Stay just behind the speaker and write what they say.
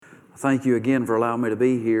Thank you again for allowing me to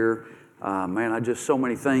be here. Man, I just so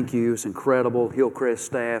many thank yous. Incredible. Hillcrest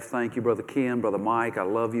staff, thank you, Brother Ken, Brother Mike. I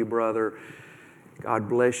love you, brother. God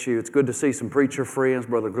bless you. It's good to see some preacher friends.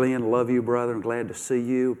 Brother Glenn, love you, brother. I'm glad to see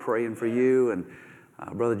you, praying for you. And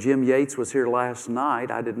Brother Jim Yates was here last night.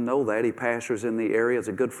 I didn't know that. He pastors in the area. He's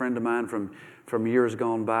a good friend of mine from years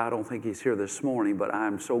gone by. I don't think he's here this morning, but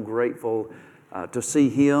I'm so grateful to see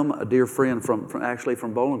him, a dear friend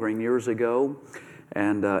from Bowling Green years ago.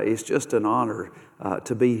 And it's just an honor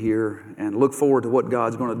to be here and look forward to what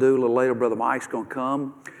God's going to do. A little later, Brother Mike's going to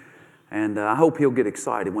come. And I hope he'll get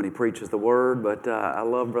excited when he preaches the Word. But I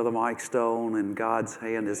love Brother Mike Stone, and God's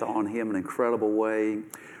hand is on him in an incredible way.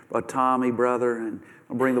 Tommy, brother, and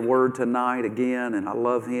I'll bring the Word tonight again, and I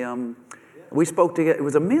love him. We spoke together. It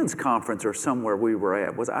was a men's conference or somewhere we were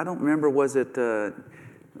at. I don't remember, was it,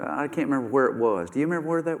 I can't remember where it was. Do you remember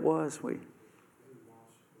where that was?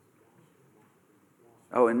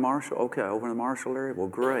 Oh, in Marshall? Okay, over in the Marshall area? Well,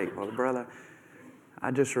 great. Well, brother,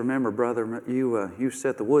 I just remember, brother, you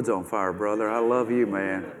set the woods on fire, brother. I love you,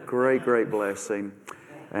 man. Great, great blessing.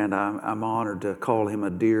 And I'm honored to call him a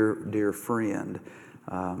dear, dear friend.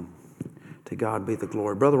 To God be the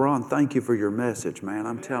glory. Brother Ron, thank you for your message, man.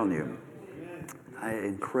 I'm telling you,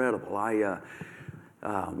 incredible.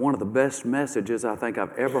 One of the best messages I think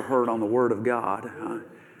I've ever heard on the Word of God.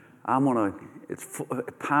 It's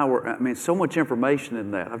power. I mean, so much information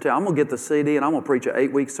in that. I'm going to get the CD and I'm going to preach an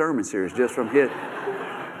 8-week sermon series just from his.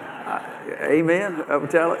 Amen. I'm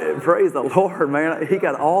telling you, praise the Lord, man. He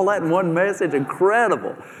got all that in one message.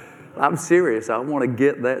 Incredible. I'm serious. I want to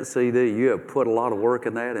get that CD. You have put a lot of work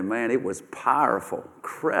in that, and man, it was powerful,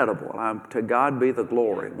 incredible. To God be the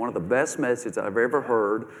glory. One of the best messages I've ever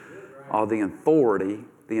heard of the authority,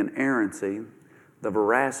 the inerrancy, the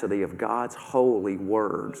veracity of God's holy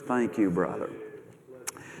words. Thank you, brother.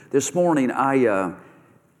 This morning, I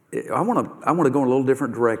want to go in a little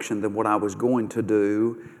different direction than what I was going to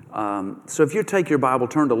do. So if you take your Bible,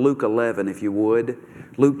 turn to Luke 11, if you would.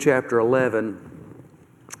 Luke chapter 11.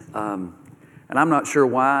 And I'm not sure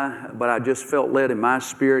why, but I just felt led in my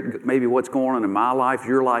spirit, maybe what's going on in my life,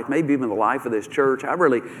 your life, maybe even the life of this church.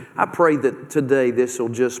 I pray that today this will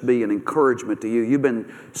just be an encouragement to you. You've been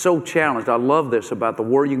so challenged. I love this about the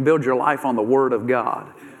Word. You can build your life on the Word of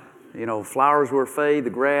God. You know, flowers will fade, the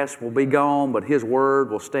grass will be gone, but His Word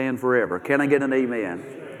will stand forever. Can I get an amen?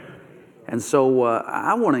 And so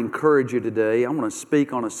I want to encourage you today. I want to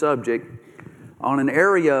speak on a subject, on an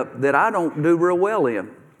area that I don't do real well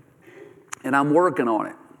in. And I'm working on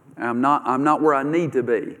it. I'm not where I need to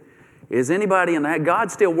be. Is anybody in that?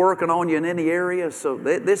 God's still working on you in any area? So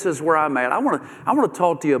this is where I'm at. I want to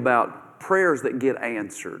talk to you about prayers that get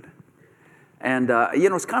answered. And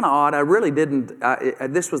it's kind of odd. I really didn't.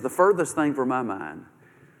 This was the furthest thing from my mind.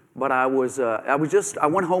 But I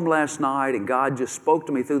went home last night, and God just spoke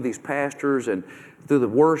to me through these pastors and through the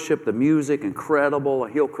worship, the music, incredible, a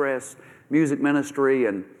Hillcrest music ministry,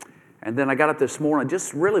 and then I got up this morning,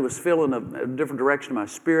 just really was feeling a different direction in my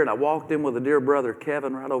spirit. I walked in with a dear brother,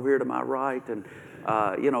 Kevin, right over here to my right. And,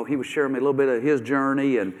 he was sharing me a little bit of his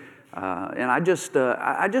journey. And I just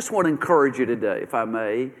want to encourage you today, if I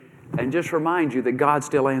may, and just remind you that God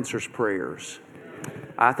still answers prayers.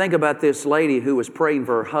 I think about this lady who was praying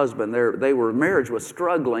for her husband. Marriage was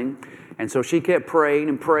struggling. And so she kept praying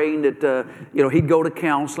that, he'd go to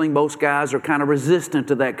counseling. Most guys are kind of resistant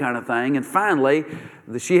to that kind of thing. And finally,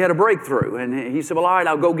 she had a breakthrough. And he said, well, all right,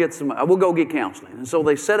 we'll go get counseling. And so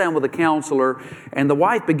they sat down with a counselor, and the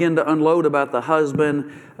wife began to unload about the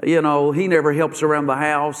husband. He never helps around the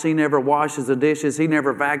house. He never washes the dishes. He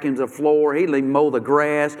never vacuums the floor. He doesn't even mow the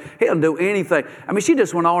grass. He doesn't do anything. I mean, she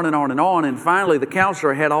just went on and on and on. And finally, the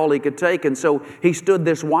counselor had all he could take. And so he stood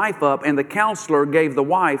this wife up, and the counselor gave the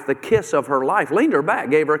wife the kiss of her life, leaned her back,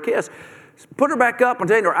 gave her a kiss, put her back up and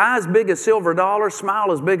taking her eyes big as silver dollars,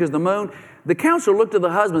 smile as big as the moon. The counselor looked at the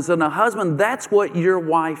husband and said, now, husband, that's what your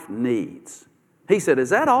wife needs. He said, is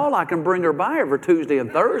that all? I can bring her by every Tuesday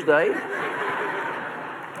and Thursday.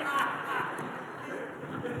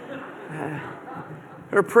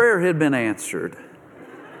 Her prayer had been answered.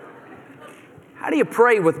 How do you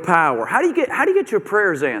pray with power? How do you get your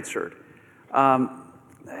prayers answered?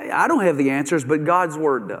 I don't have the answers, but God's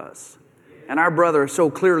Word does. And our brother so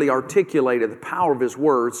clearly articulated the power of his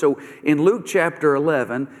Word. So in Luke chapter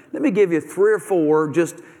 11, let me give you 3 or 4,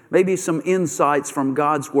 just maybe some insights from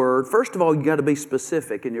God's Word. First of all, you got to be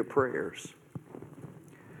specific in your prayers.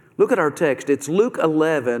 Look at our text. It's Luke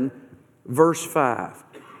 11, verse 5.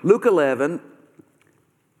 Luke 11,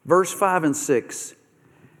 verse 5 and 6.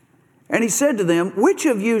 And he said to them, which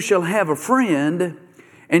of you shall have a friend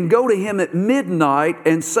and go to him at midnight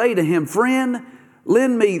and say to him, friend,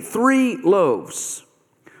 lend me 3 loaves.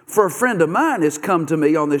 For a friend of mine has come to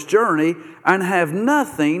me on this journey and have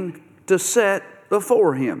nothing to set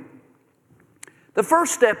before him. The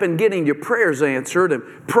first step in getting your prayers answered and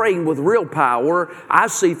praying with real power, I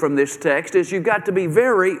see from this text, is you've got to be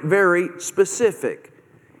very, very specific.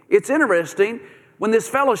 It's interesting, when this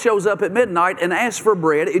fellow shows up at midnight and asks for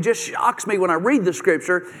bread, it just shocks me when I read the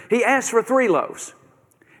scripture. He asked for 3 loaves.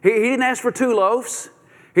 He didn't ask for 2 loaves.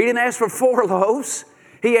 He didn't ask for 4 loaves.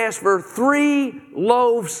 He asked for 3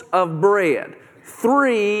 loaves of bread.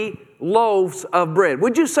 3 loaves of bread.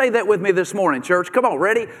 Would you say that with me this morning, church? Come on,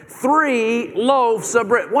 ready? 3 loaves of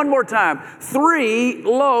bread. One more time. 3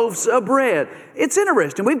 loaves of bread. It's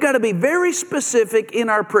interesting. We've got to be very specific in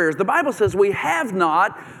our prayers. The Bible says we have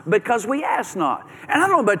not because we ask not. And I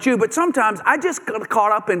don't know about you, but sometimes I just get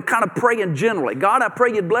caught up in kind of praying generally. God, I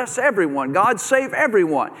pray you'd bless everyone. God, save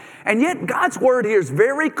everyone. And yet God's word here is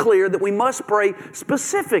very clear that we must pray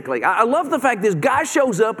specifically. I love the fact this guy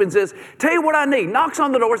shows up and says, tell you what I need. Knocks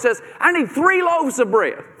on the door and says, I need 3 loaves of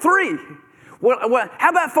bread. 3. Well,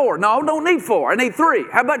 how about 4? No, don't need 4. I need 3.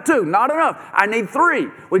 How about 2? Not enough. I need 3.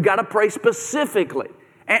 We've got to pray specifically.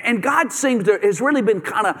 And God has really been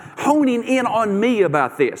kind of honing in on me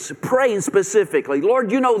about this, praying specifically. Lord,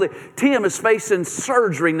 you know that Tim is facing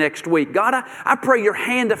surgery next week. God, I pray your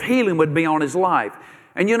hand of healing would be on his life.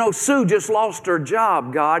 And you know, Sue just lost her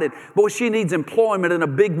job, God, and boy, she needs employment in a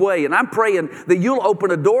big way. And I'm praying that you'll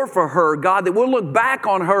open a door for her, God, that we'll look back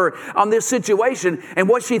on her, on this situation, and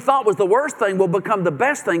what she thought was the worst thing will become the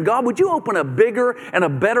best thing. God, would you open a bigger and a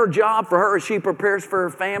better job for her as she prepares for her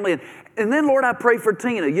family? And then, Lord, I pray for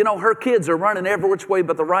Tina. You know, her kids are running every which way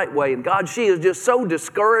but the right way. And God, she is just so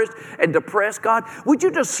discouraged and depressed. God, would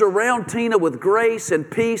you just surround Tina with grace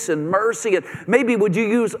and peace and mercy? And maybe would you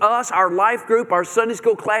use us, our life group, our Sunday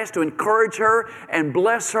school class, to encourage her and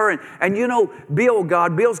bless her? And you know, Bill,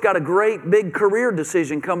 God, Bill's got a great big career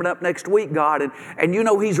decision coming up next week, God. And you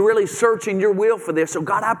know, he's really searching your will for this. So,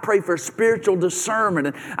 God, I pray for spiritual discernment.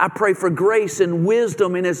 And I pray for grace and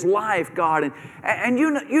wisdom in his life, God. And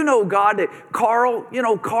you know, God, that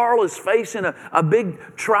Carl is facing a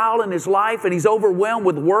big trial in his life, and he's overwhelmed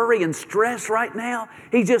with worry and stress right now.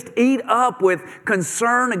 He's just eat up with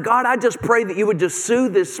concern. And God, I just pray that you would just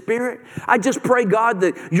soothe his spirit. I just pray, God,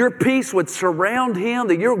 that your peace would surround him,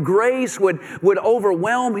 that your grace would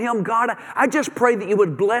overwhelm him. God, I just pray that you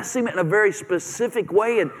would bless him in a very specific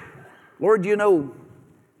way. And Lord, you know,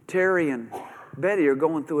 Terry and Betty are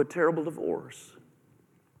going through a terrible divorce.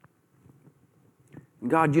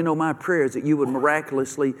 God, you know my prayer is that you would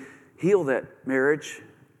miraculously heal that marriage.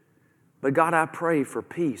 But God, I pray for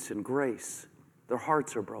peace and grace. Their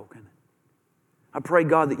hearts are broken. I pray,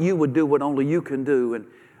 God, that you would do what only you can do. And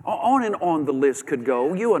on the list could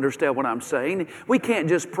go. You understand what I'm saying. We can't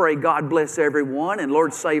just pray, God bless everyone and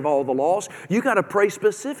Lord save all the lost. You got to pray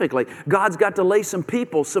specifically. God's got to lay some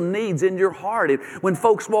people, some needs in your heart. And when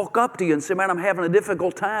folks walk up to you and say, man, I'm having a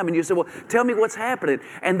difficult time, and you say, well, tell me what's happening,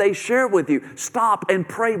 and they share with you, stop and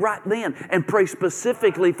pray right then and pray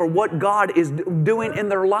specifically for what God is doing in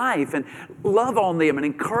their life, and love on them and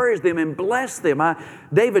encourage them and bless them.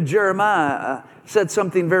 David Jeremiah said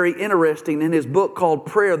something very interesting in his book called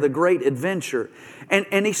Prayer, the Great Adventure.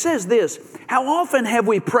 And he says this, how often have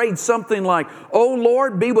we prayed something like, oh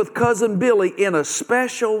Lord, be with Cousin Billy in a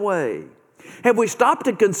special way? Have we stopped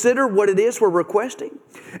to consider what it is we're requesting?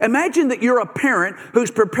 Imagine that you're a parent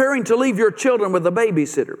who's preparing to leave your children with a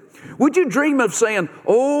babysitter. Would you dream of saying,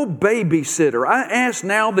 oh babysitter, I ask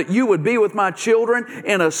now that you would be with my children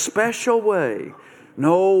in a special way?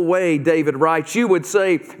 No way, David writes. You would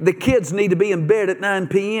say the kids need to be in bed at 9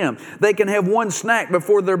 p.m. They can have one snack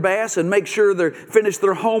before their baths and make sure they're finished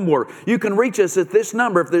their homework. You can reach us at this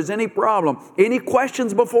number if there's any problem. Any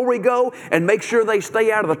questions before we go? And make sure they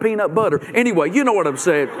stay out of the peanut butter. Anyway, you know what I'm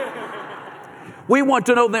saying. We want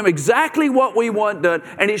to know them exactly what we want done,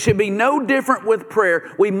 and it should be no different with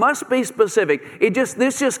prayer. We must be specific.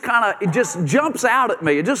 This just jumps out at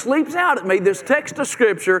me. It just leaps out at me. This text of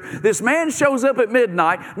Scripture, this man shows up at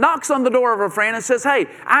midnight, knocks on the door of a friend and says, hey,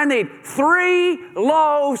 I need 3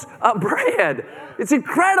 loaves of bread. It's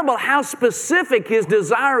incredible how specific his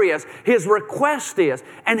desire is, his request is,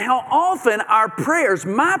 and how often our prayers,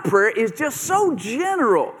 my prayer, is just so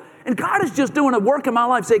general. And God is just doing a work in my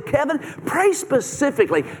life. Say, Kevin, pray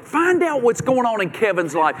specifically. Find out what's going on in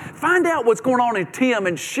Kevin's life. Find out what's going on in Tim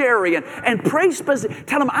and Sherry. And pray specifically.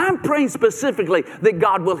 Tell them, I'm praying specifically that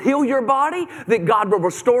God will heal your body, that God will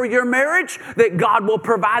restore your marriage, that God will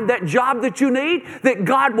provide that job that you need, that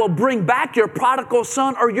God will bring back your prodigal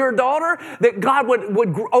son or your daughter, that God would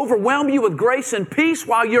overwhelm you with grace and peace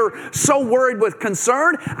while you're so worried with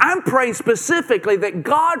concern. I'm praying specifically that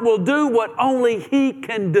God will do what only He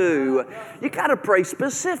can do. You got to pray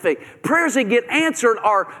specific. Prayers that get answered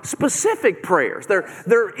are specific prayers.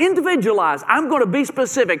 They're individualized. I'm going to be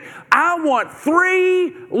specific. I want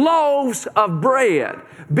 3 loaves of bread.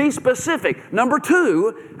 Be specific. Number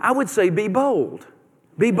 2, I would say be bold.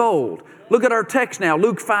 Be bold. Look at our text now,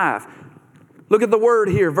 Luke 5. Look at the word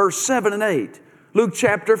here, verse 7 and 8. Luke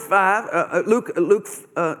chapter 5,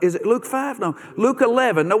 is it Luke 5? No, Luke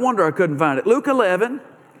 11. No wonder I couldn't find it. Luke 11.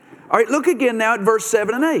 All right, look again now at verse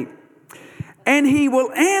 7 and 8. And he will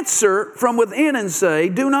answer from within and say,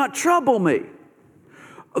 do not trouble me.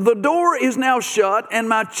 The door is now shut and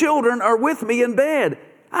my children are with me in bed.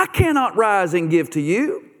 I cannot rise and give to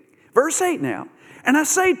you. Verse 8 now. And I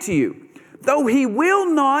say to you, though he will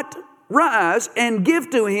not rise and give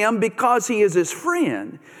to him because he is his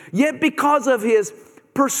friend, yet because of his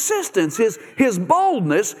persistence, his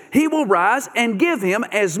boldness, he will rise and give him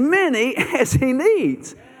as many as he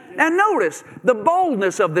needs. Now notice the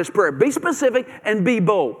boldness of this prayer. Be specific and be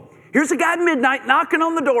bold. Here's a guy at midnight knocking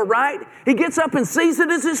on the door, right? He gets up and sees it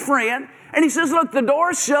as his friend. And he says, look, the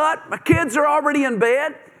door's shut. My kids are already in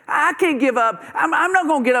bed. I can't give up. I'm not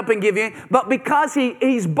going to get up and give you. But because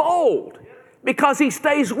he's bold, because he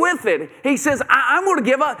stays with it, he says, I'm going to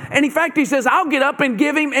give up. And in fact, he says, I'll get up and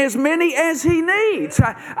give him as many as he needs.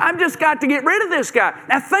 I've just got to get rid of this guy.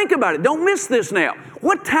 Now think about it. Don't miss this now.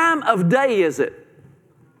 What time of day is it?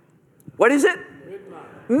 What is it?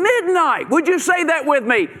 Midnight. Would you say that with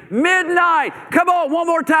me? Midnight. Come on, one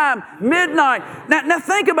more time. Midnight. Now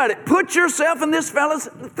think about it. Put yourself in this, fellas.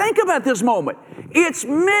 Think about this moment. It's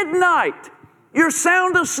midnight. You're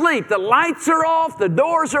sound asleep. The lights are off. The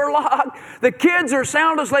doors are locked. The kids are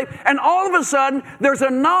sound asleep. And all of a sudden, there's a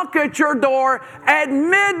knock at your door at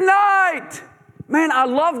midnight. Man, I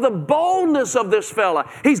love the boldness of this fella.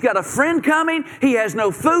 He's got a friend coming. He has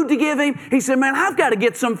no food to give him. He said, man, I've got to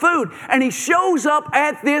get some food. And he shows up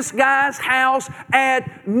at this guy's house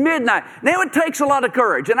at midnight. Now, it takes a lot of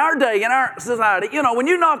courage. In our day, in our society, you know, when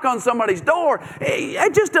you knock on somebody's door,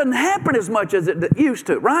 it just doesn't happen as much as it used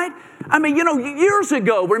to, right? I mean, you know, years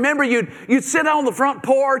ago, remember you'd sit on the front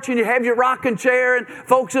porch and you have your rocking chair and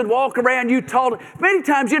folks would walk around. You told many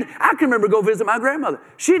times I can remember go visit my grandmother.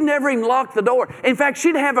 She'd never even lock the door. In fact,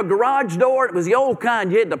 she'd have a garage door. It was the old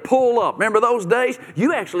kind you had to pull up. Remember those days?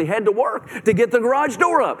 You actually had to work to get the garage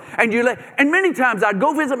door up. And many times I'd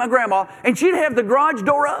go visit my grandma and she'd have the garage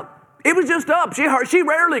door up. It was just up. She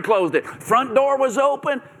rarely closed it. Front door was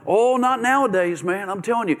open. Oh, not nowadays, man. I'm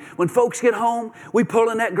telling you, when folks get home, we pull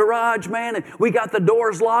in that garage, man, and we got the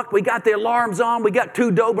doors locked. We got the alarms on. We got 2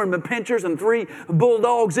 Doberman pinchers and 3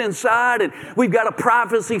 bulldogs inside, and we've got a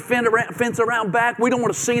privacy fence around back. We don't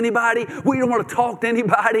want to see anybody. We don't want to talk to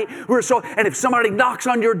anybody. And if somebody knocks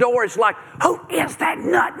on your door, it's like, who is that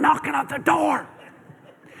nut knocking at the door?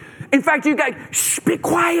 In fact, you guys, shh, be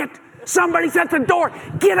quiet. Somebody's at the door.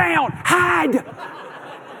 Get out. Hide.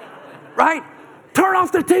 Right? Turn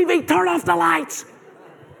off the TV. Turn off the lights.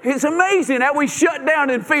 It's amazing how we shut down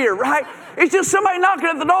in fear, right? It's just somebody knocking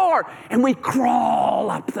at the door. And we crawl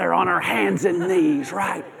up there on our hands and knees,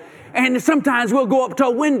 right? And sometimes we'll go up to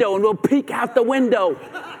a window and we'll peek out the window.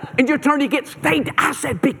 And your turn, you get stayed. I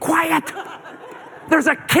said, be quiet. There's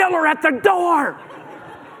a killer at the door.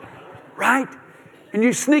 Right? And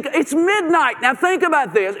you sneak, it's midnight. Now think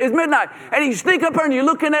about this. It's midnight. And you sneak up there and you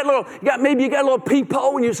look in that maybe you got a little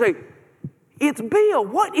peephole and you say, it's Bill.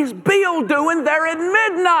 What is Bill doing there at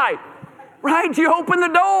midnight? Right? You open the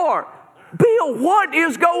door. Bill, what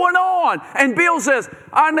is going on? And Bill says,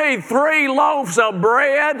 I need 3 loaves of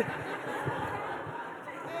bread.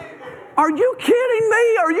 Are you kidding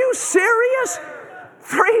me? Are you serious?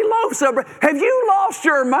 3 loaves of bread. Have you lost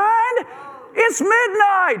your mind? It's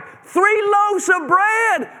midnight. 3 loaves of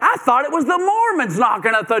bread. I thought it was the Mormons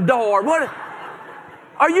knocking at the door. What?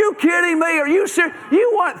 Are you kidding me? Are you serious?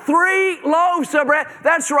 You want 3 loaves of bread?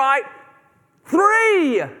 That's right.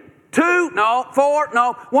 3. 2, no. 4,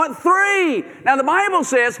 no. Want 3. Now the Bible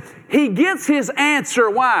says he gets his answer.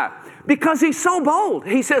 Why? Because he's so bold.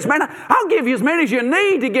 He says, man, I'll give you as many as you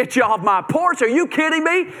need to get you off my porch. Are you kidding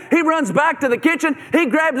me? He runs back to the kitchen. He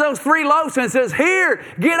grabs those 3 loaves and says, here,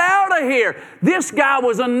 get out of here. This guy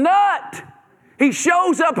was a nut. He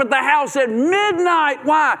shows up at the house at midnight.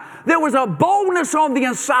 Why? There was a boldness on the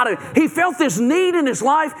inside of him. He felt this need in his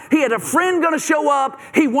life. He had a friend going to show up.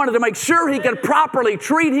 He wanted to make sure he could properly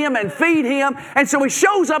treat him and feed him. And so he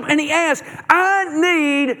shows up and he asks, I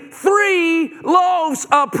need 3 loaves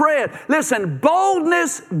of bread. Listen,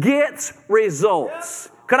 boldness gets results.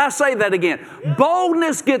 Could I say that again?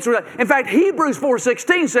 Boldness gets results. In fact, Hebrews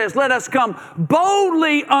 4:16 says, let us come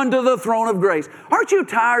boldly unto the throne of grace. Aren't you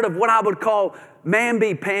tired of what I would call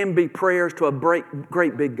mamby-pamby prayers to a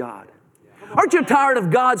great big God? Aren't you tired of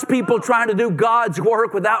God's people trying to do God's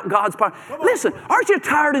work without God's power? Listen, aren't you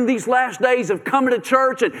tired in these last days of coming to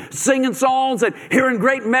church and singing songs and hearing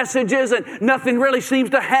great messages and nothing really seems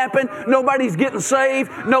to happen? Nobody's getting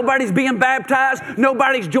saved. Nobody's being baptized.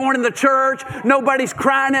 Nobody's joining the church. Nobody's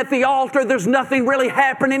crying at the altar. There's nothing really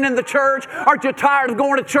happening in the church. Aren't you tired of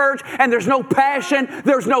going to church and there's no passion,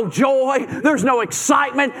 there's no joy, there's no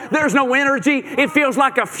excitement, there's no energy? It feels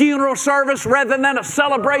like a funeral service rather than a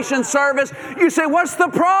celebration service. You say, what's the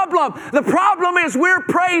problem? The problem is we're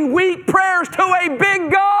praying weak prayers to a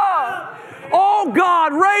big God. Oh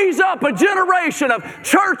God, raise up a generation of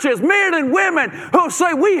churches, men and women who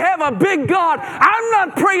say, we have a big God. I'm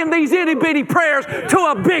not praying these itty bitty prayers to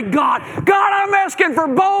a big God. God, I'm asking for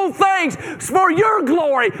bold things for your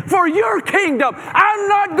glory, for your kingdom. I'm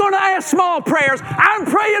not going to ask small prayers. I'm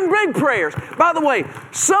praying big prayers. By the way,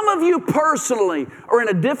 some of you personally are in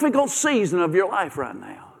a difficult season of your life right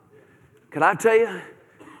now. Can I tell you,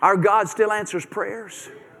 our God still answers prayers.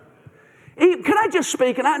 Can I just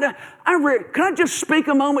speak? Can I just speak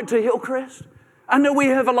a moment to Hillcrest? I know we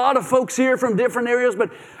have a lot of folks here from different areas,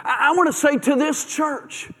 but I want to say to this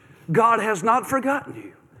church, God has not forgotten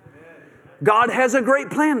you. God has a great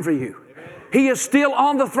plan for you. He is still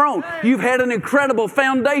on the throne. You've had an incredible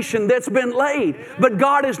foundation that's been laid, but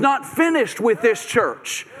God is not finished with this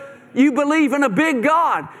church. You believe in a big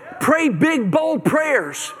God. Pray big, bold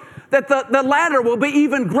prayers. That the latter will be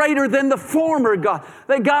even greater than the former, God.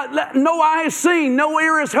 That God, no eye has seen, no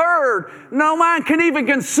ear has heard, no mind can even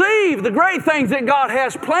conceive the great things that God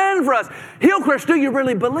has planned for us. Hillcrest, do you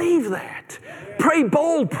really believe that? Pray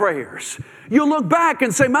bold prayers. You'll look back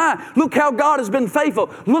and say, look how God has been faithful.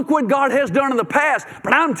 Look what God has done in the past.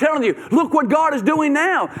 But I'm telling you, look what God is doing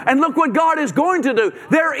now. And look what God is going to do.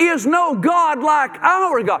 There is no God like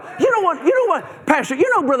our God. You know what, Pastor,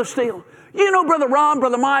 Brother Steele, Brother Ron,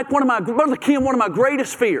 Brother Mike, Brother Kim, one of my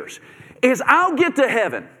greatest fears is I'll get to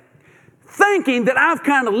heaven thinking that I've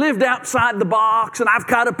kind of lived outside the box and I've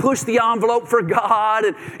kind of pushed the envelope for God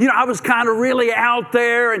and, I was kind of really out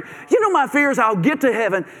there. And, my fear is I'll get to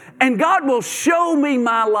heaven and God will show me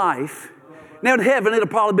my life. Now in heaven, it'll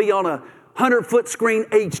probably be on a 100-foot screen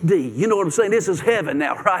HD. You know what I'm saying? This is heaven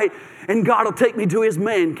now, right? And God will take me to His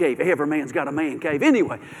man cave. Every man's got a man cave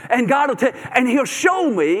anyway. And God will and He'll show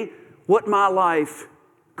me what my life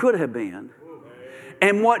could have been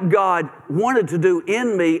and what God wanted to do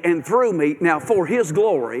in me and through me, now for His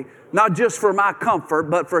glory, not just for my comfort,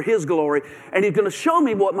 but for His glory. And He's going to show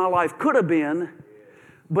me what my life could have been,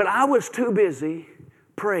 but I was too busy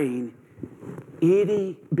praying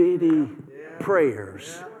itty-bitty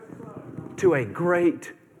prayers to a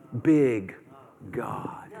great big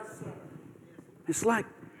God. It's like,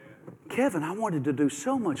 Kevin, I wanted to do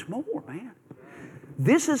so much more, man.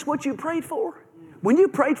 This is what you prayed for? When you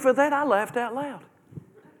prayed for that, I laughed out loud.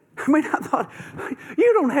 I thought,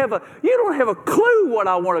 you don't have a clue what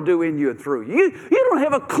I want to do in you and through you. You don't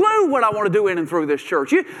have a clue what I want to do in and through this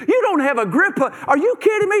church. You don't have a grip. Are you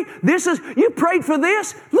kidding me? You prayed for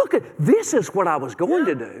this? Look, this is what I was going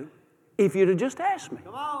to do if you'd have just asked me.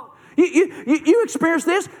 Come on. You experienced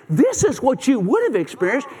this? This is what you would have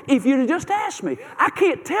experienced if you'd have just asked me. I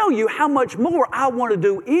can't tell you how much more I want to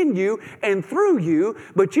do in you and through you,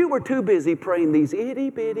 but you were too busy praying these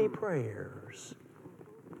itty-bitty prayers.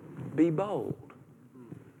 Be bold.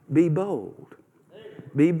 Be bold.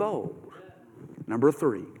 Be bold. Number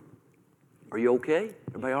 3. Are you okay?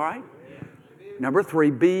 Everybody all right? Number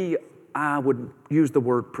 3, I would use the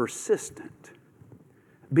word persistent.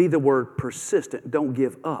 Be the word persistent. Don't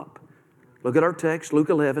give up. Look at our text, Luke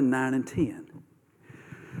 11, 9 and 10.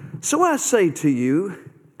 So I say to you,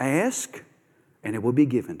 ask, and it will be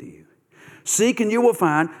given to you. Seek, and you will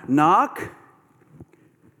find. Knock,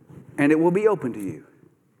 and it will be open to you.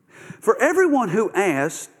 For everyone who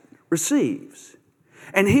asks receives,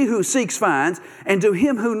 and he who seeks finds, and to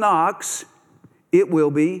him who knocks it will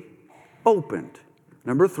be opened.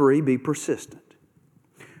 Number 3, be persistent.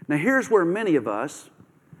 Now here's where many of us,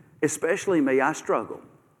 especially me, I struggle.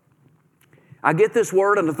 I get this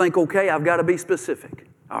word and I think, okay, I've got to be specific.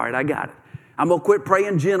 All right, I got it. I'm going to quit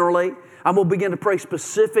praying generally. I'm going to begin to pray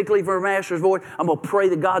specifically for Master's voice. I'm going to pray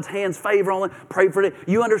that God's hands favor on it. Pray for it.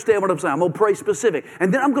 You understand what I'm saying? I'm going to pray specific.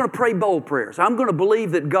 And then I'm going to pray bold prayers. I'm going to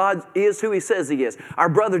believe that God is who He says He is. Our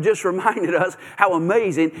brother just reminded us how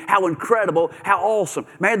amazing, how incredible, how awesome.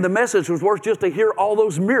 Man, the message was worth just to hear all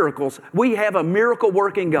those miracles. We have a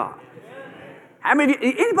miracle-working God. How many of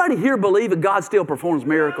you, anybody here believe that God still performs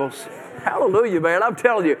miracles? Hallelujah, man. I'm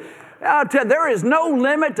telling you. There is no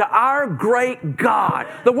limit to our great God.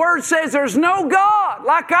 The Word says there's no God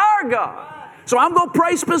like our God. So I'm going to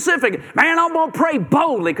pray specific. Man, I'm going to pray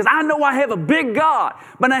boldly because I know I have a big God.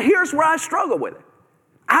 But now here's where I struggle with it.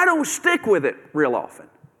 I don't stick with it real often.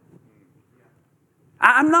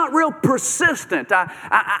 I'm not real persistent.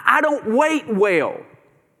 I don't wait well.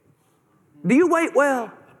 Do you wait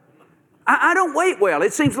well? I don't wait well.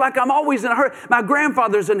 It seems like I'm always in a hurry. My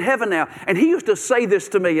grandfather's in heaven now, and he used to say this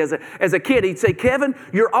to me as a kid. He'd say, Kevin,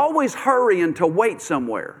 you're always hurrying to wait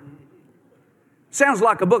somewhere. Sounds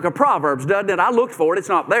like a book of Proverbs, doesn't it? I looked for it. It's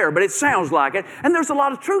not there, but it sounds like it. And there's a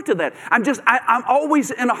lot of truth to that. I'm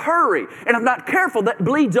always in a hurry, and I'm not careful. That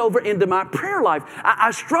bleeds over into my prayer life.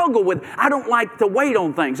 I struggle with, I don't like to wait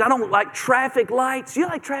on things. I don't like traffic lights. You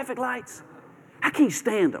like traffic lights? I can't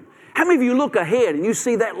stand them. How many of you look ahead and you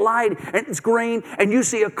see that light and it's green and you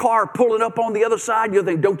see a car pulling up on the other side? You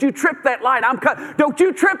think, don't you trip that light. Don't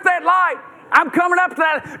you trip that light. I'm coming up to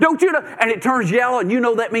that. Don't you? And it turns yellow and you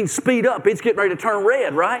know that means speed up. It's getting ready to turn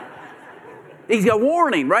red, right? He's a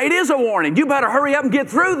warning, right? It is a warning. You better hurry up and get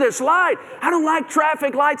through this light. I don't like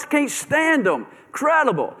traffic lights. Can't stand them.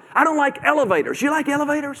 Incredible. I don't like elevators. You like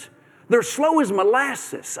elevators? They're slow as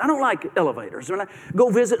molasses. I don't like elevators. When I go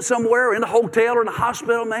visit somewhere in a hotel or in a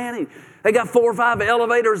hospital, man, they got 4 or 5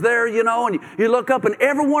 elevators there, you know, and you look up and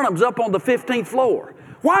every one of them's up on the 15th floor.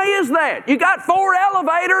 Why is that? You got 4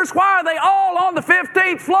 elevators. Why are they all on the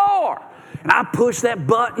 15th floor? And I push that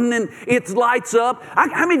button and it lights up.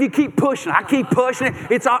 How many of you keep pushing? I keep pushing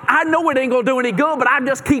it. I know it ain't going to do any good, but I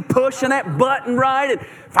just keep pushing that button, right? And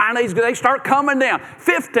finally, they start coming down.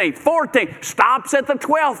 15th, 14th, stops at the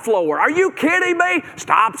 12th floor. Are you kidding me?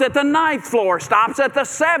 Stops at the 9th floor, stops at the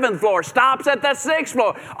 7th floor, stops at the 6th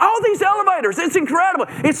floor. All these elevators, it's incredible.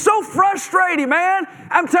 It's so frustrating, man.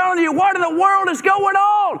 I'm telling you, what in the world is going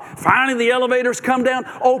on? Finally, the elevators come down,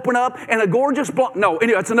 open up, and a gorgeous no,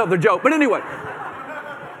 anyway, that's another joke. But anyway.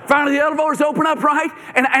 Finally, the elevators open up, right?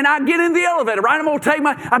 And I get in the elevator, right? I'm going to take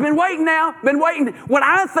I've been waiting now, What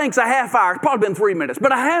I think's a half hour, it's probably been 3 minutes,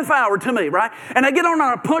 but a half hour to me, right? And I get on and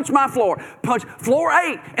I punch my floor, punch floor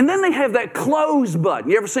 8. And then they have that close button.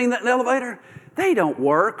 You ever seen that in the elevator? They don't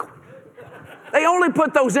work. They only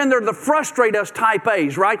put those in there to frustrate us type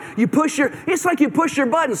A's, right? It's like you push your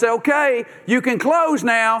button and say, okay, you can close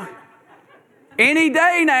now. Any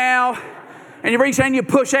day now. And you reach in, you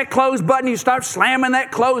push that close button, you start slamming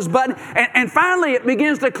that close button, and finally it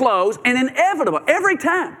begins to close, and inevitable, every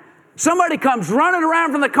time, somebody comes running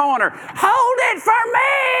around from the corner, hold it for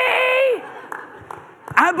me!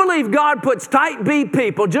 I believe God puts type B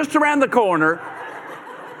people just around the corner,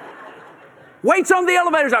 waits on the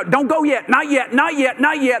elevators out. Don't go yet, not yet, not yet,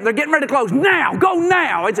 not yet. They're getting ready to close. Now, go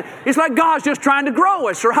now. It's like God's just trying to grow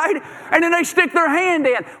us, right? And then they stick their hand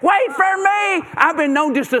in. Wait for me. I've been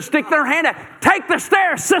known just to stick their hand in. Take the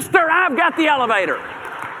stairs, sister. I've got the elevator.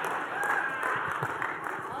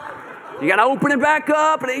 You got to open it back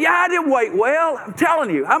up. And I didn't wait well. I'm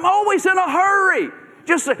telling you, I'm always in a hurry.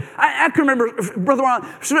 I can remember, Brother Ron,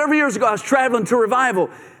 several years ago, I was traveling to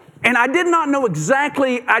revival. And I did not know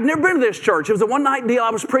exactly, I'd never been to this church. It was a one-night deal.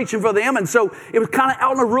 I was preaching for them. And so it was kind of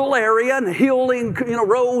out in a rural area and hilly,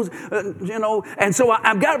 roads, And so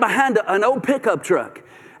I got behind an old pickup truck.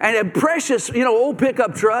 And a precious, old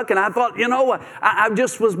pickup truck. And I thought, I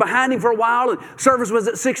just was behind him for a while. And service was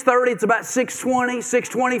at 6:30. It's about 6:20,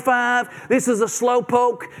 6:25. This is a slow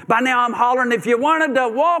poke. By now I'm hollering, if you wanted to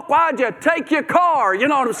walk, why'd you take your car? You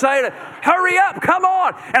know what I'm saying? Hurry up, come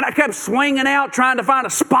on. And I kept swinging out, trying to find a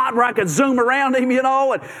spot where I could zoom around him, And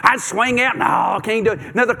I'd swing out. No, I can't do it.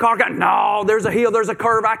 Another car got, no, there's a hill, there's a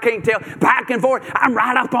curve. I can't tell. Back and forth. I'm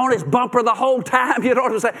right up on his bumper the whole time. You know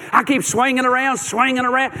what I'm saying? I keep swinging around.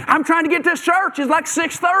 I'm trying to get to this church. It's like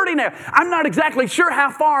 6:30 now. I'm not exactly sure how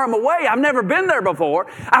far I'm away. I've never been there before.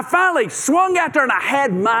 I finally swung out there and I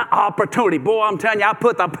had my opportunity. Boy, I'm telling you, I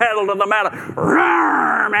put the pedal to the metal.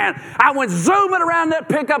 Roar, man. I went zooming around that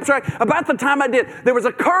pickup truck. About the time I did, there was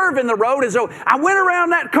a curve in the road. And so I went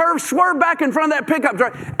around that curve, swerved back in front of that pickup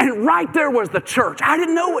truck, and right there was the church. I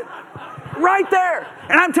didn't know it. Right there.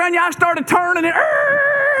 And I'm telling you, I started turning and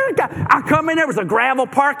I come in, there was a gravel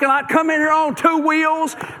parking lot, come in here on 2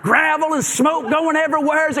 wheels, gravel and smoke going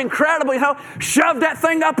everywhere. It's incredible, Shoved that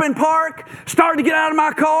thing up in park, started to get out of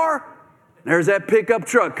my car. There's that pickup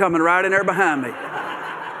truck coming right in there behind me.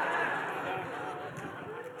 I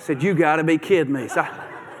said, you got to be kidding me. So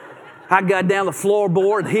I got down the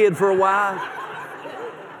floorboard and hid for a while.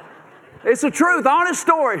 It's the truth, honest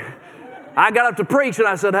story. I got up to preach and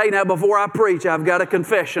I said, hey, now before I preach, I've got a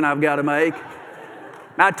confession I've got to make.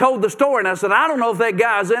 I told the story and I said, I don't know if that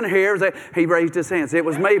guy's in here. He raised his hands. It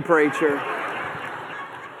was me, preacher.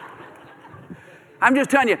 I'm just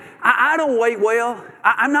telling you, I don't wait well.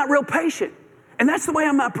 I'm not real patient. And that's the way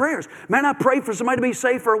I'm in my prayers. Man, I prayed for somebody to be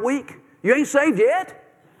saved for a week. You ain't saved yet?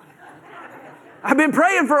 I've been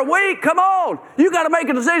praying for a week. Come on. You got to make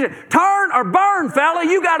a decision. Turn or burn, fella.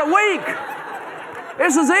 You got a week.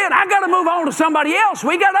 This is it. I got to move on to somebody else.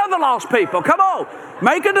 We got other lost people. Come on.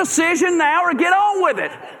 Make a decision now or get on with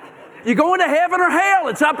it. You going to heaven or hell?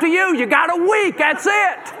 It's up to you. You got a week. That's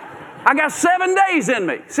it. I got 7 days in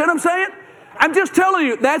me. See what I'm saying? I'm just telling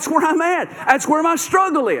you, that's where I'm at. That's where my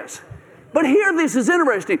struggle is. But here, this is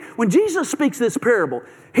interesting. When Jesus speaks this parable,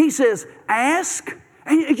 He says, ask,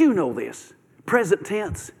 and you know this. Present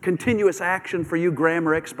tense, continuous action for you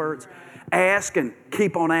grammar experts. Ask and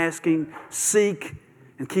keep on asking. Seek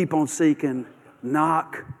and keep on seeking.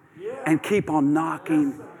 Knock and keep on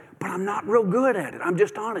knocking. But I'm not real good at it. I'm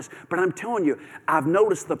just honest. But I'm telling you, I've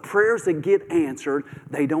noticed the prayers that get answered,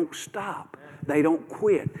 they don't stop. They don't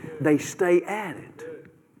quit. They stay at it.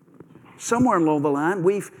 Somewhere along the line,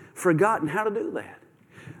 we've forgotten how to do that.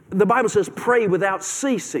 The Bible says pray without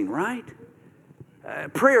ceasing, right?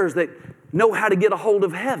 Prayers that know how to get a hold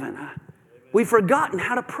of heaven. We've forgotten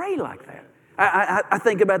how to pray like that. I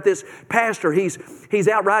think about this pastor. He's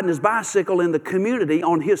out riding his bicycle in the community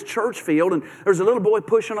on his church field, and there's a little boy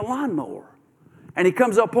pushing a lawnmower. And he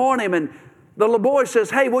comes up on him, and the little boy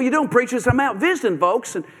says, hey, what are you doing, preacher? He said, I'm out visiting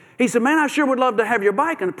folks. And he said, man, I sure would love to have your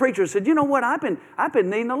bike. And the preacher said, you know what? I've been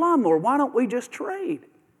needing a lawnmower. Why don't we just trade?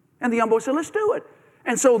 And the young boy said, let's do it.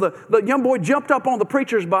 And so the young boy jumped up on the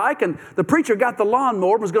preacher's bike, and the preacher got the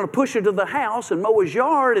lawnmower and was going to push it to the house and mow his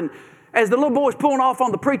yard. And as the little boy's pulling off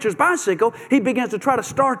on the preacher's bicycle, he begins to try to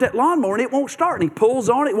start that lawnmower, and it won't start. And he pulls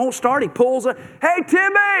on it, won't start. He pulls it. Hey,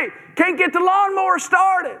 Timmy, can't get the lawnmower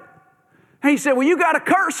started. And he said, well, you got to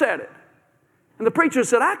curse at it. And the preacher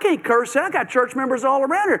said, I can't curse at it. I got church members all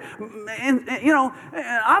around here. And you know,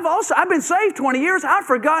 I've been saved 20 years. I've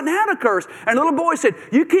forgotten how to curse. And the little boy said,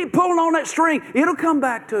 you keep pulling on that string, it'll come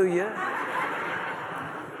back to you.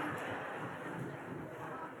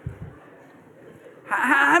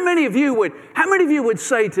 How many of you would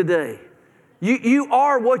say today, you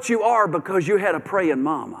are what you are because you had a praying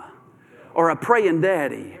mama or a praying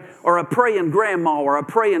daddy or a praying grandma or a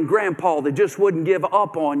praying grandpa that just wouldn't give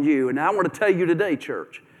up on you? And I want to tell you today,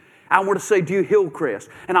 church, I want to say to you, Hillcrest,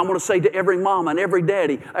 and I want to say to every mama and every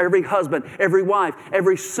daddy, every husband, every wife,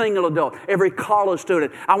 every single adult, every college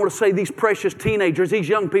student, I want to say these precious teenagers, these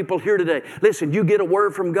young people here today, listen, you get a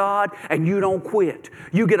word from God and you don't quit.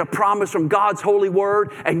 You get a promise from God's holy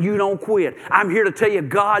word and you don't quit. I'm here to tell you,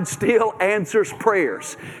 God still answers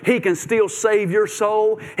prayers. He can still save your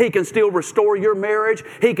soul. He can still restore your marriage.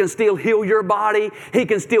 He can still heal your body. He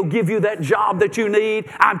can still give you that job that you need.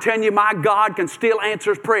 I'm telling you, my God can still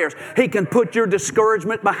answer prayers. He can put your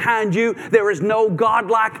discouragement behind you. There is no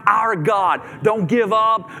God like our God. Don't give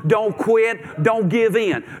up. Don't quit. Don't give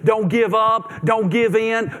in. Don't give up. Don't give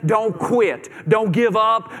in. Don't quit. Don't give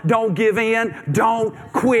up. Don't give in. Don't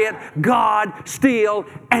quit. God still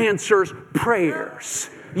answers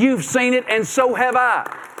prayers. You've seen it, and so have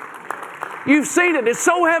I. You've seen it, and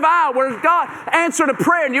so have I, where God answered a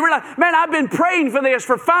prayer. And you realize, man, I've been praying for this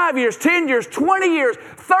for 5 years, 10 years, 20 years,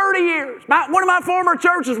 30 years. One of my former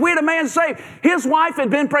churches, we had a man saved. His wife had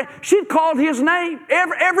been praying. She'd called his name.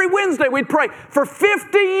 Every Wednesday we'd pray. For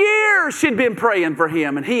 50 years she'd been praying for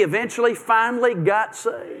him, and he eventually, finally got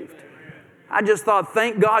saved. I just thought,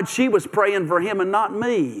 thank God she was praying for him and not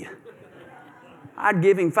me. I'd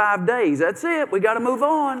give him 5 days. That's it. We got to move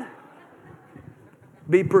on.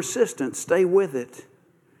 Be persistent. Stay with it.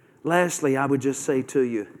 Lastly, I would just say to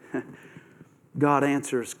you, God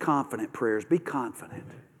answers confident prayers. Be confident.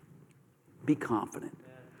 Be confident.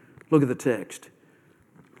 Look at the text.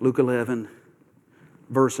 Luke 11,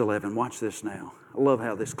 verse 11. Watch this now. I love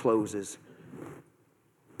how this closes.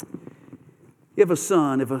 If a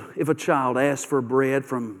son, if a child asks for bread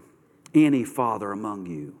from any father among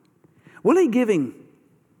you, will he give him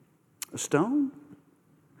a stone?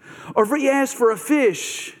 Or if he asks for a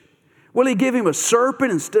fish, will he give him a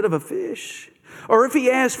serpent instead of a fish? Or if he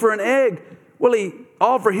asks for an egg, will he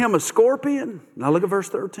offer him a scorpion? Now look at verse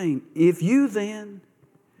 13. If you then,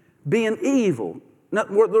 being evil,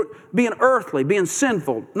 being earthly, being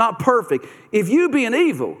sinful, not perfect, if you being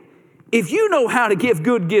evil, If you know how to give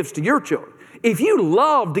good gifts to your children, if you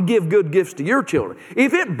love to give good gifts to your children,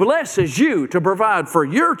 if it blesses you to provide for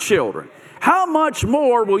your children, how much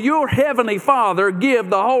more will your Heavenly Father give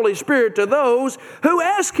the Holy Spirit to those who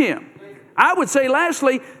ask Him? I would say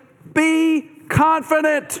lastly, be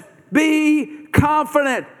confident. Be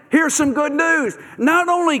confident. Here's some good news. Not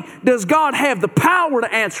only does God have the power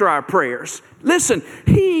to answer our prayers, listen,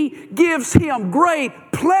 He gives Him great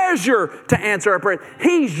pleasure to answer our prayers.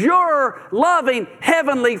 He's your loving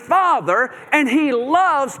Heavenly Father, and He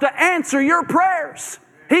loves to answer your prayers.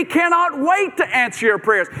 He cannot wait to answer your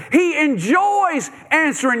prayers. He enjoys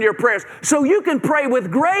answering your prayers. So you can pray with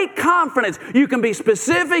great confidence. You can be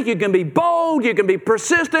specific, you can be bold, you can be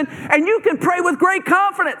persistent, and you can pray with great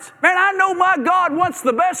confidence. Man, I know my God wants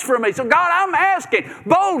the best for me. So God, I'm asking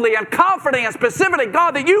boldly and confidently and specifically,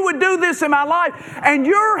 God, that you would do this in my life. And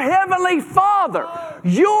your Heavenly Father,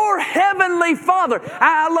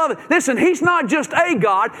 I love it. Listen, He's not just a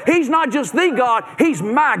God. He's not just the God. He's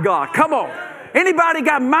my God. Come on. Anybody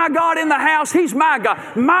got my God in the house? He's my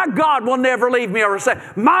God. My God will never leave me or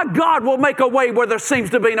forsake. My God will make a way where there seems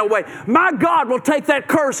to be no way. My God will take that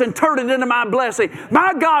curse and turn it into my blessing.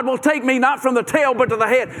 My God will take me not from the tail but to the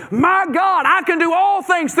head. My God, I can do all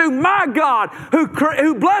things through my God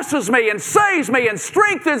who blesses me and saves me and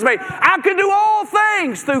strengthens me. I can do all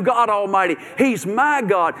things through God Almighty. He's my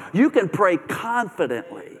God. You can pray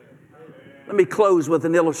confidently. Let me close with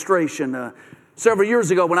an illustration. Several years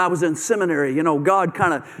ago when I was in seminary, God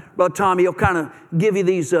Brother Tommy, He'll kind of give you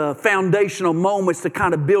these foundational moments to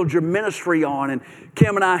kind of build your ministry on. And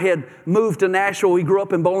Kim and I had moved to Nashville. We grew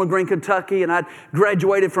up in Bowling Green, Kentucky, and I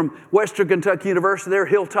graduated from Western Kentucky University there,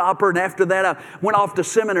 Hilltopper. And after that, I went off to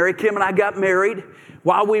seminary. Kim and I got married.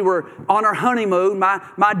 While we were on our honeymoon,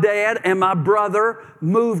 my dad and my brother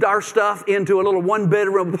moved our stuff into a little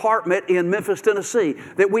one-bedroom apartment in Memphis, Tennessee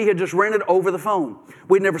that we had just rented over the phone.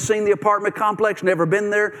 We'd never seen the apartment complex, never been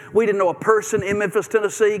there. We didn't know a person in Memphis,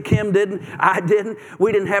 Tennessee. Kim didn't. I didn't.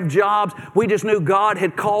 We didn't have jobs. We just knew God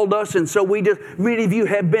had called us, and so many of you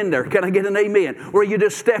have been there. Can I get an amen? Where you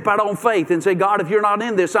just step out on faith and say, God, if you're not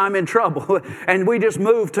in this, I'm in trouble. And we just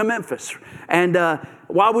moved to Memphis. And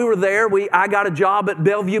while we were there, I got a job at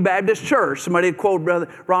Bellevue Baptist Church. Somebody had quoted, Brother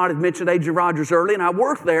Ron had mentioned Adrian Rogers early, and I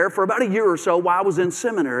worked there for about a year or so while I was in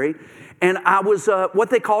seminary. And I was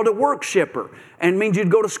what they called a work shipper. And it means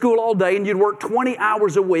you'd go to school all day and you'd work 20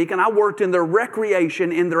 hours a week. And I worked in their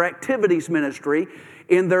recreation, in their activities ministry,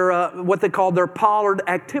 in their what they called their Pollard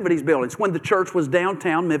Activities buildings when the church was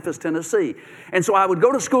downtown Memphis, Tennessee. And so I would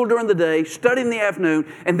go to school during the day, study in the afternoon,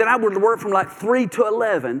 and then I would work from like 3 to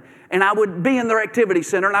 11. And I would be in their activity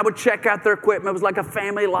center, and I would check out their equipment. It was like a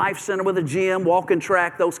family life center with a gym, walking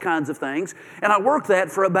track, those kinds of things. And I worked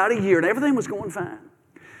that for about a year, and everything was going fine.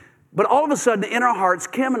 But all of a sudden, in our hearts,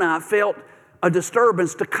 Kim and I felt a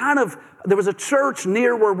disturbance to there was a church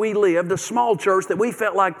near where we lived, a small church that we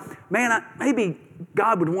felt like, man, maybe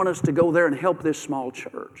God would want us to go there and help this small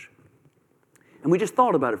church. And we just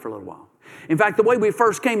thought about it for a little while. In fact, the way we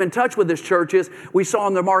first came in touch with this church is we saw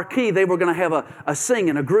on the marquee they were going to have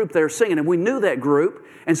a group there singing, and we knew that group.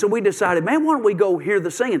 And so we decided, man, why don't we go hear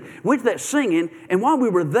the singing? Went to that singing, and while we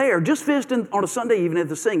were there, just visiting on a Sunday evening at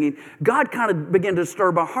the singing, God kind of began to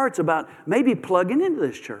disturb our hearts about maybe plugging into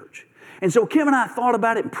this church. And so Kim and I thought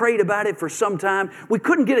about it and prayed about it for some time. We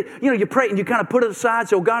couldn't get it. You pray and you kind of put it aside.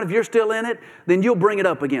 So God, if you're still in it, then you'll bring it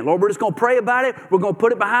up again. Lord, we're just going to pray about it. We're going to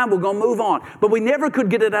put it behind. We're going to move on. But we never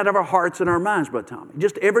could get it out of our hearts and our minds, Brother Tommy.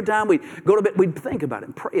 Just every time we go to bed, we'd think about it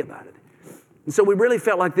and pray about it. And so we really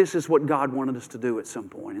felt like this is what God wanted us to do at some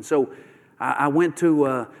point. And so I went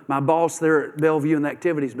to my boss there at Bellevue in the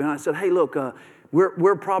activities building. I said, hey, look,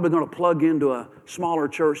 we're probably going to plug into a smaller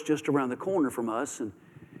church just around the corner from us. And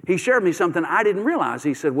he shared me something I didn't realize.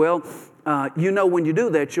 He said, well, when you do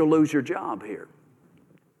that, you'll lose your job here.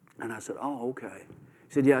 And I said, oh, okay.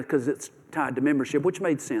 He said, yeah, because it's tied to membership, which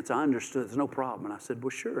made sense. I understood. There's no problem. And I said, well,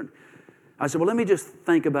 sure. And I said, well, let me just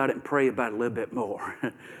think about it and pray about it a little bit more.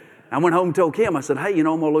 I went home and told Kim, I said, hey, I'm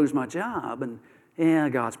going to lose my job. And yeah,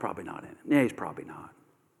 God's probably not in it. Yeah, He's probably not.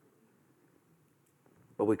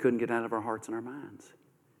 But we couldn't get out of our hearts and our minds.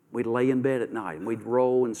 We'd lay in bed at night and we'd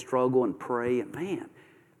roll and struggle and pray and man,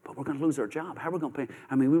 but we're going to lose our job. How are we going to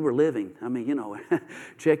pay? We were living,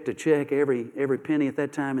 check to check, every penny at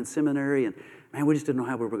that time in seminary. And man, we just didn't know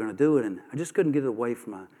how we were going to do it. And I just couldn't get it away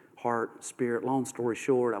from my heart, spirit. Long story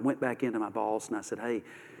short, I went back into my boss and I said, hey,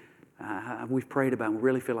 we've prayed about it. We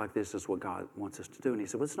really feel like this is what God wants us to do. And he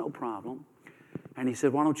said, well, it's no problem. And he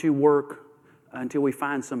said, why don't you work until we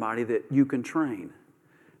find somebody that you can train?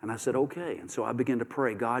 And I said, okay. And so I began to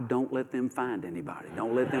pray, God, don't let them find anybody.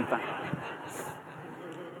 Don't let them find.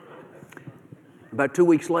 About 2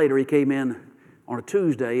 weeks later, he came in on a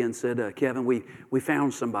Tuesday and said, Kevin, we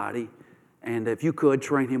found somebody, and if you could,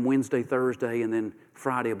 train him Wednesday, Thursday, and then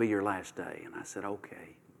Friday will be your last day. And I said,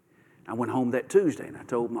 okay. I went home that Tuesday, and I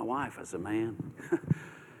told my wife, I said, man,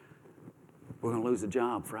 we're going to lose the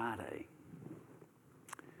job Friday.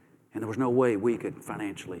 And there was no way we could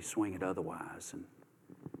financially swing it otherwise. And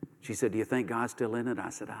she said, do you think God's still in it? I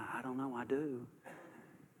said, I don't know, I do.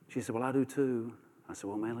 She said, well, I do too. I said,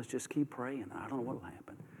 well, man, let's just keep praying. I don't know what will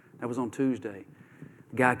happen. That was on Tuesday.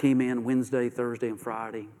 The guy came in Wednesday, Thursday, and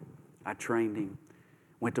Friday. I trained him.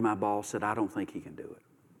 Went to my boss, said, I don't think he can do it.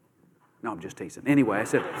 No, I'm just teasing. Anyway, I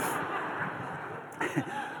said,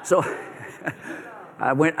 so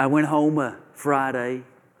I went home Friday,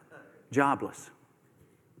 jobless.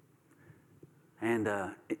 And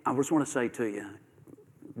I just want to say to you,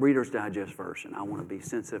 Reader's Digest version, I want to be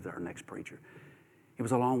sensitive to our next preacher. It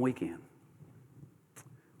was a long weekend.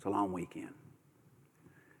 It's a long weekend.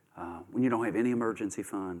 When you don't have any emergency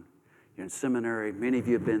fund, you're in seminary, many of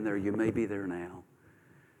you have been there, you may be there now.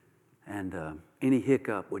 And any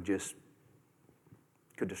hiccup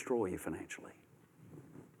could destroy you financially.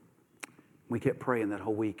 We kept praying that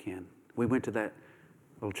whole weekend. We went to that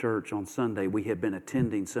little church on Sunday. We had been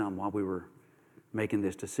attending some while we were making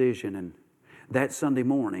this decision. And that Sunday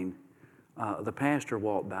morning, the pastor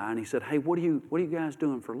walked by and he said, hey, what are you guys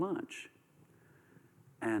doing for lunch?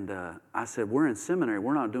 And I said, we're in seminary.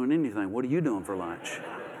 We're not doing anything. What are you doing for lunch?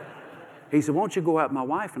 He said, won't you go out with my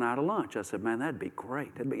wife and I to lunch? I said, man, that'd be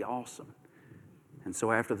great. That'd be awesome. And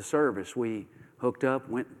so after the service, we hooked up,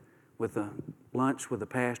 went with the lunch with the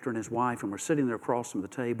pastor and his wife, and we're sitting there across from the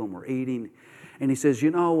table and we're eating. And he says, I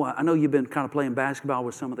know you've been kind of playing basketball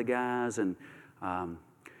with some of the guys, and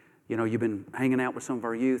you've been hanging out with some of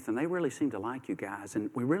our youth, and they really seem to like you guys, and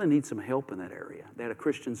we really need some help in that area. They had a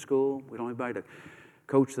Christian school. We don't have anybody to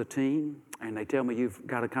coach the team, and they tell me you've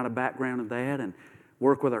got a kind of background in that and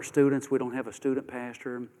work with our students. We don't have a student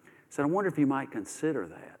pastor. I said, I wonder if you might consider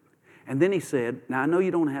that. And then he said, now I know you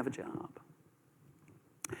don't have a job.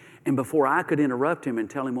 And before I could interrupt him and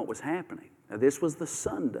tell him what was happening, now this was the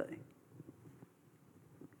Sunday,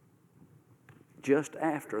 just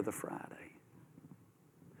after the Friday.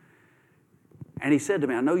 And he said to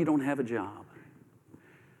me, I know you don't have a job.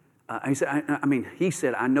 He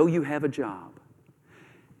said, I know you have a job.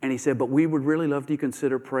 And he said, but we would really love to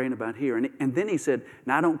consider praying about here. And then he said,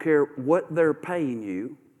 now I don't care what they're paying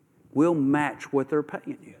you, we'll match what they're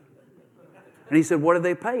paying you. And he said, what are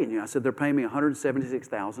they paying you? I said, they're paying me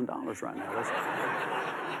 $176,000 right now.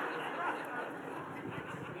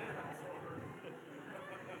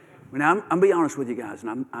 Now, I'm be honest with you guys,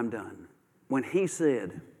 and I'm done. When he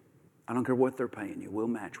said, I don't care what they're paying you, we'll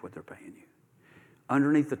match what they're paying you,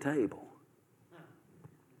 underneath the table,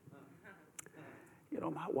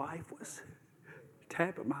 my wife was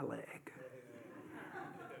tapping my leg,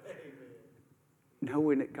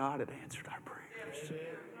 knowing that God had answered our prayers.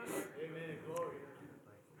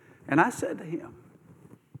 And I said to him,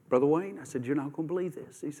 Brother Wayne, I said, you're not going to believe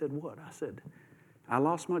this. He said, what? I said, I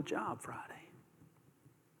lost my job Friday.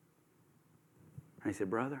 And he said,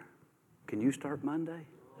 brother, can you start Monday?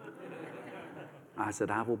 I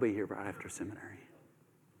said, I will be here right after seminary.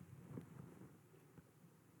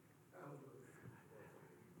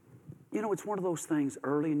 It's one of those things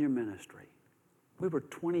early in your ministry. We were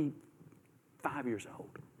 25 years old.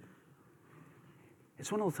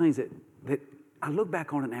 It's one of those things that I look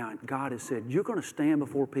back on it now, and God has said, you're going to stand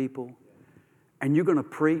before people and you're going to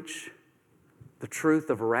preach the truth,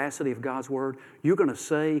 the veracity of God's word. You're going to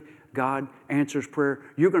say God answers prayer.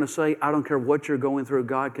 You're going to say, I don't care what you're going through,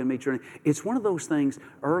 God can meet your need. It's one of those things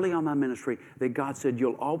early on my ministry that God said,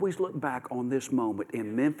 you'll always look back on this moment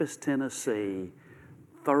in Memphis, Tennessee,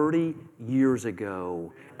 30 years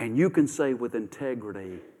ago, and you can say with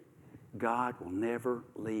integrity, God will never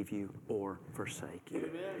leave you or forsake you.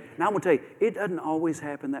 Amen. Now, I'm going to tell you, it doesn't always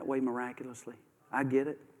happen that way miraculously. I get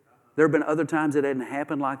it. There have been other times it hadn't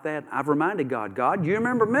happened like that. I've reminded God, you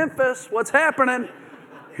remember Memphis? What's happening?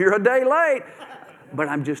 You're a day late. But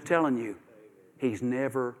I'm just telling you, He's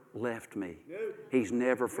never left me. He's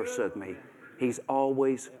never forsook me. He's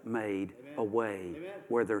always made a way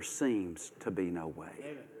where there seems to be no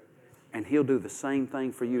way. And He'll do the same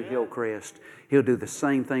thing for you, Hillcrest. He'll do the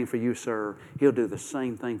same thing for you, sir. He'll do the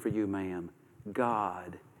same thing for you, ma'am.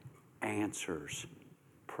 God answers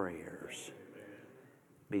prayers.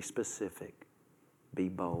 Be specific. Be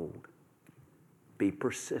bold. Be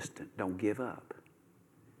persistent. Don't give up.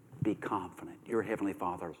 Be confident. Your Heavenly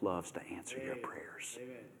Father loves to answer your prayers.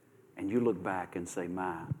 And you look back and say,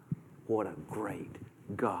 what a great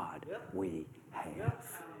God we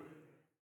have.